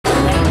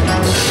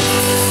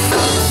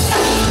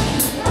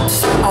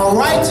A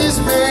righteous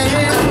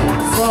man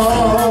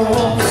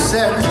falls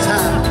 7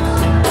 times,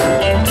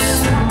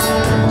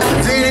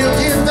 then he'll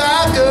get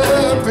back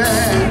up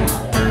and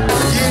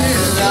get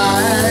his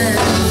life.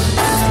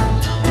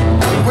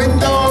 When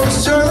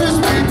those church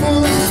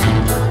people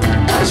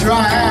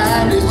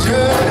try to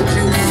judge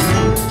you,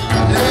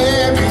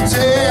 let me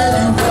tell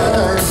you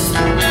what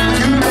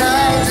you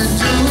got to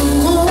do.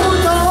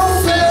 Don't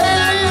pay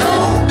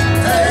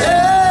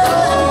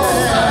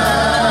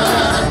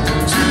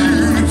to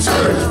the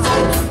church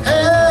folk.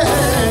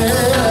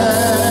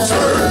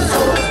 Church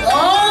folk.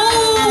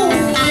 Oh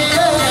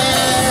yeah,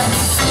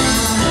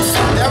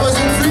 that was a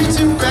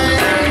preaching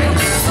man,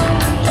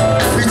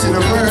 preaching the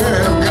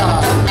word of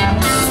God.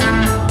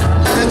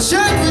 The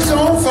church was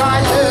on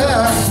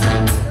fire,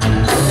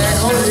 that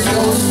Holy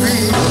Ghost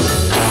breathed.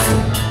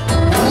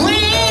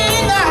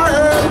 When I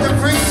heard the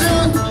preacher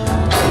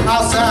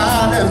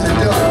outside of the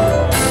door,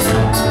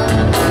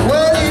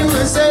 what he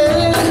was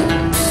saying,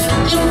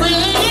 it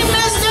really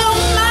messed up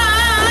my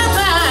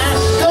mind.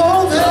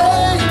 Don't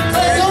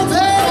pay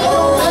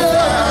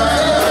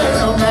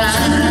no mind.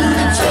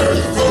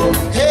 Church folk,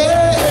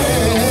 hey,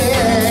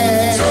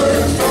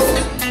 church folk.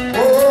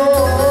 Oh,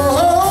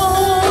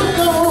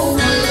 don't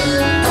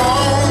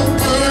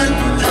put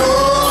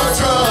your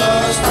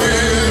trust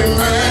in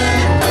man,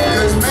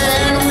 'cause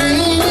man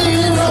will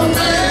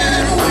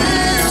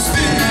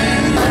steal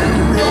you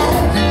wrong.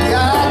 You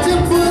got to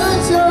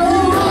put your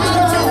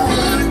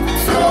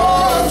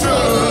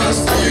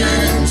trust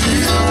in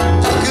Jesus,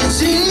 'cause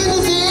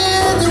Jesus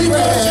is the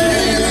way.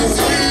 Jesus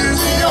is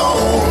the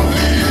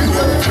only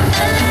way.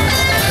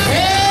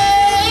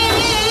 Hey,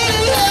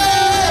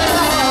 yeah,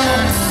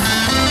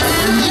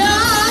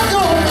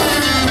 don't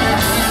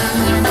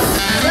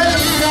let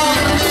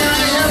me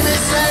hear me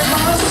say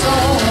my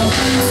song.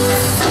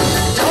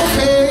 Don't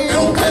pay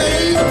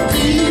the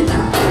people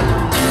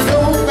no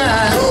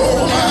mind.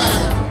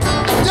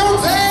 Don't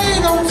pay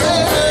the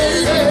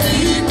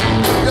people.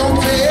 Don't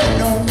pay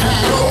no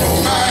mind.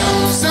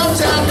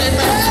 Sometimes they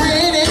might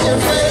grin in your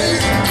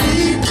face.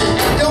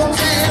 Don't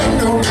pay them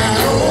no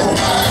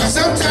mind.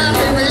 Sometimes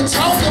they may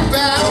talk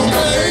about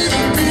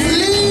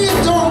please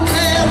don't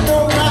pay them no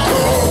mind.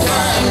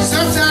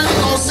 Sometimes they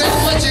gon' say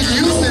what you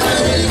used to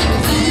say.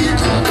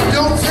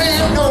 Don't pay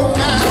them no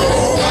mind.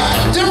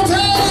 Don't pay.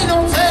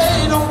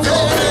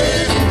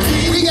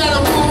 We gotta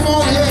move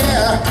on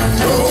here.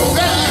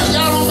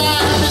 Y'all don't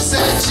mind me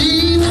say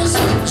Jesus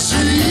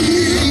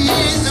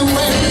is the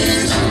way.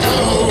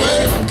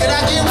 Can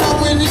I get one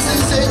witness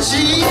and say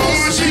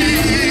Jesus is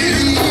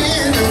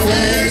the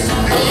way?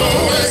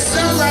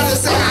 Somebody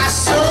say I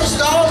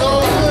searched all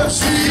over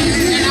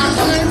and I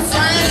couldn't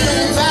find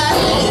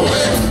nobody.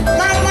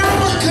 My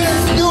mama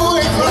couldn't do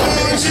it for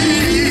me.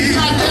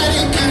 My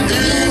daddy couldn't do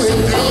it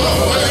for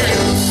me.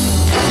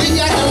 We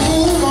got to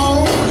move on.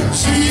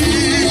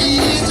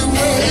 Jesus the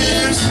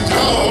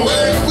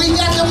way. We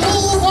got to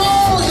move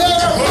on.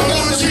 Yeah. We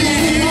got to move on.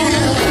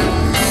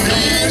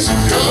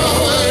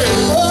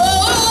 Oh,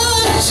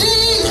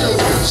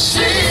 Jesus.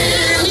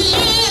 He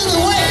is the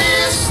way.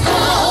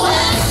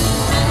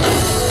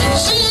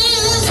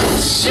 Jesus.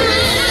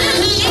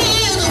 He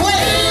is the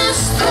way.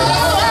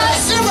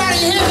 Somebody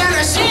here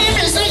gotta see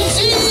me say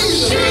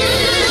Jesus.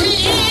 He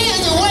is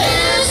the way.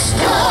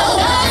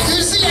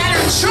 You see, I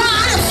done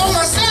tried it for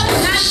myself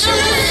and I know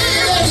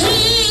that he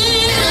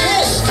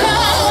is the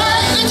way.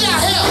 Look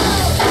out here.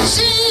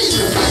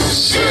 Jesus.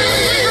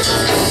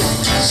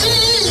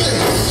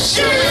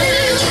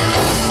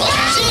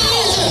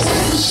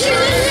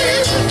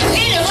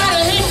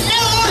 Anybody here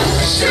know it?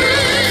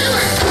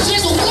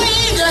 Just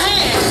wave your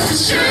hand.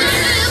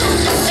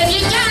 If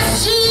you got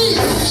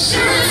Jesus,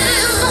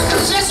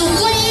 just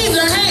wave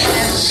your hand.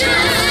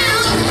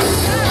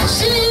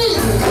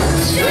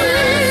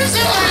 Somebody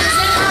say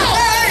my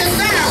word is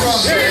viral.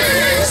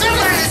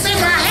 Somebody say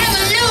my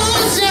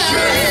hallelujah.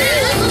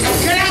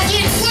 Can I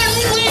get one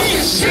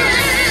witness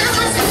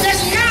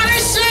that's not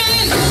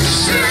ashamed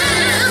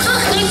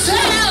to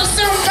tell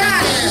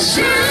somebody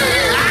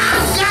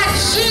I've got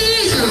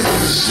Jesus.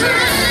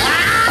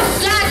 I've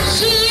got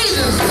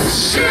Jesus.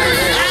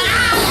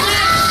 I've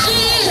got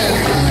Jesus.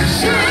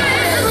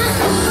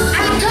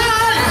 I'm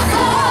calling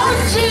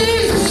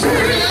Jesus in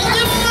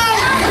the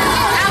morning.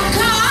 I'm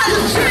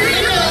calling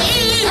in the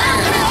evening.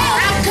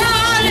 I'm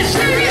calling in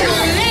the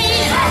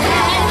late,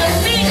 in the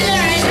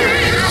midnight.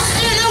 I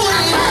still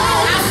away.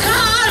 I'm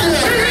calling.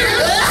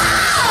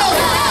 Oh,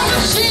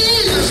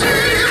 Jesus.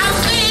 I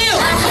feel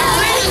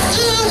pretty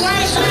good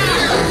right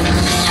now.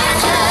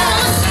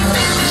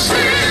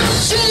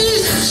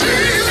 Jesus.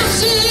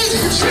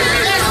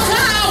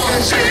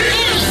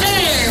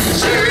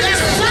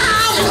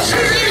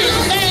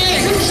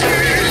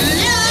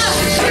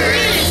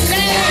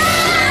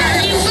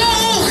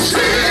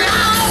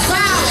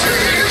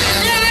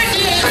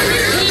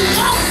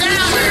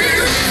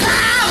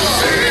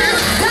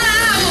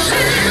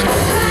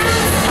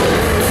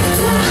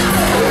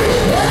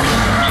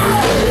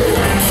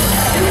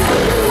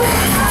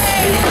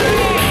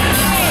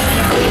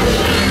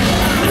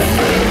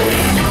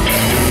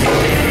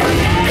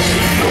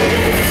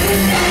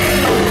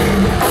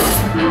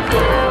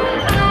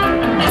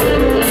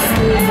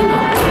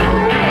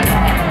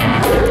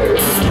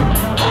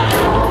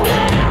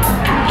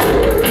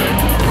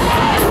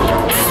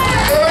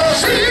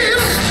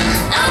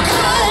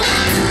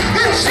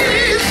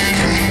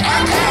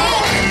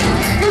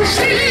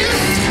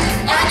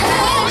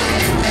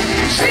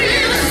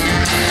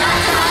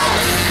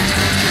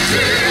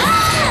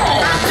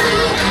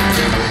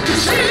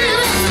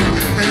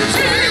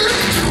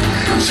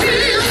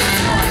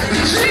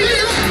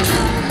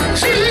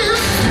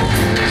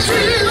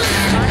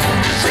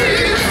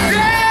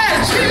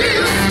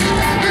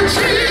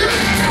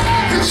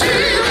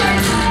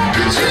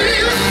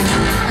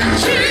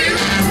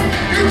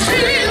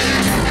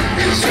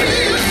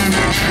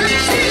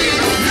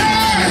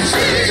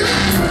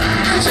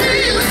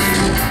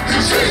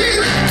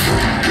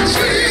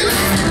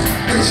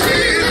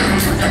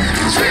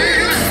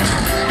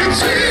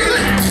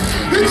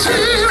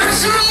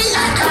 Jesus.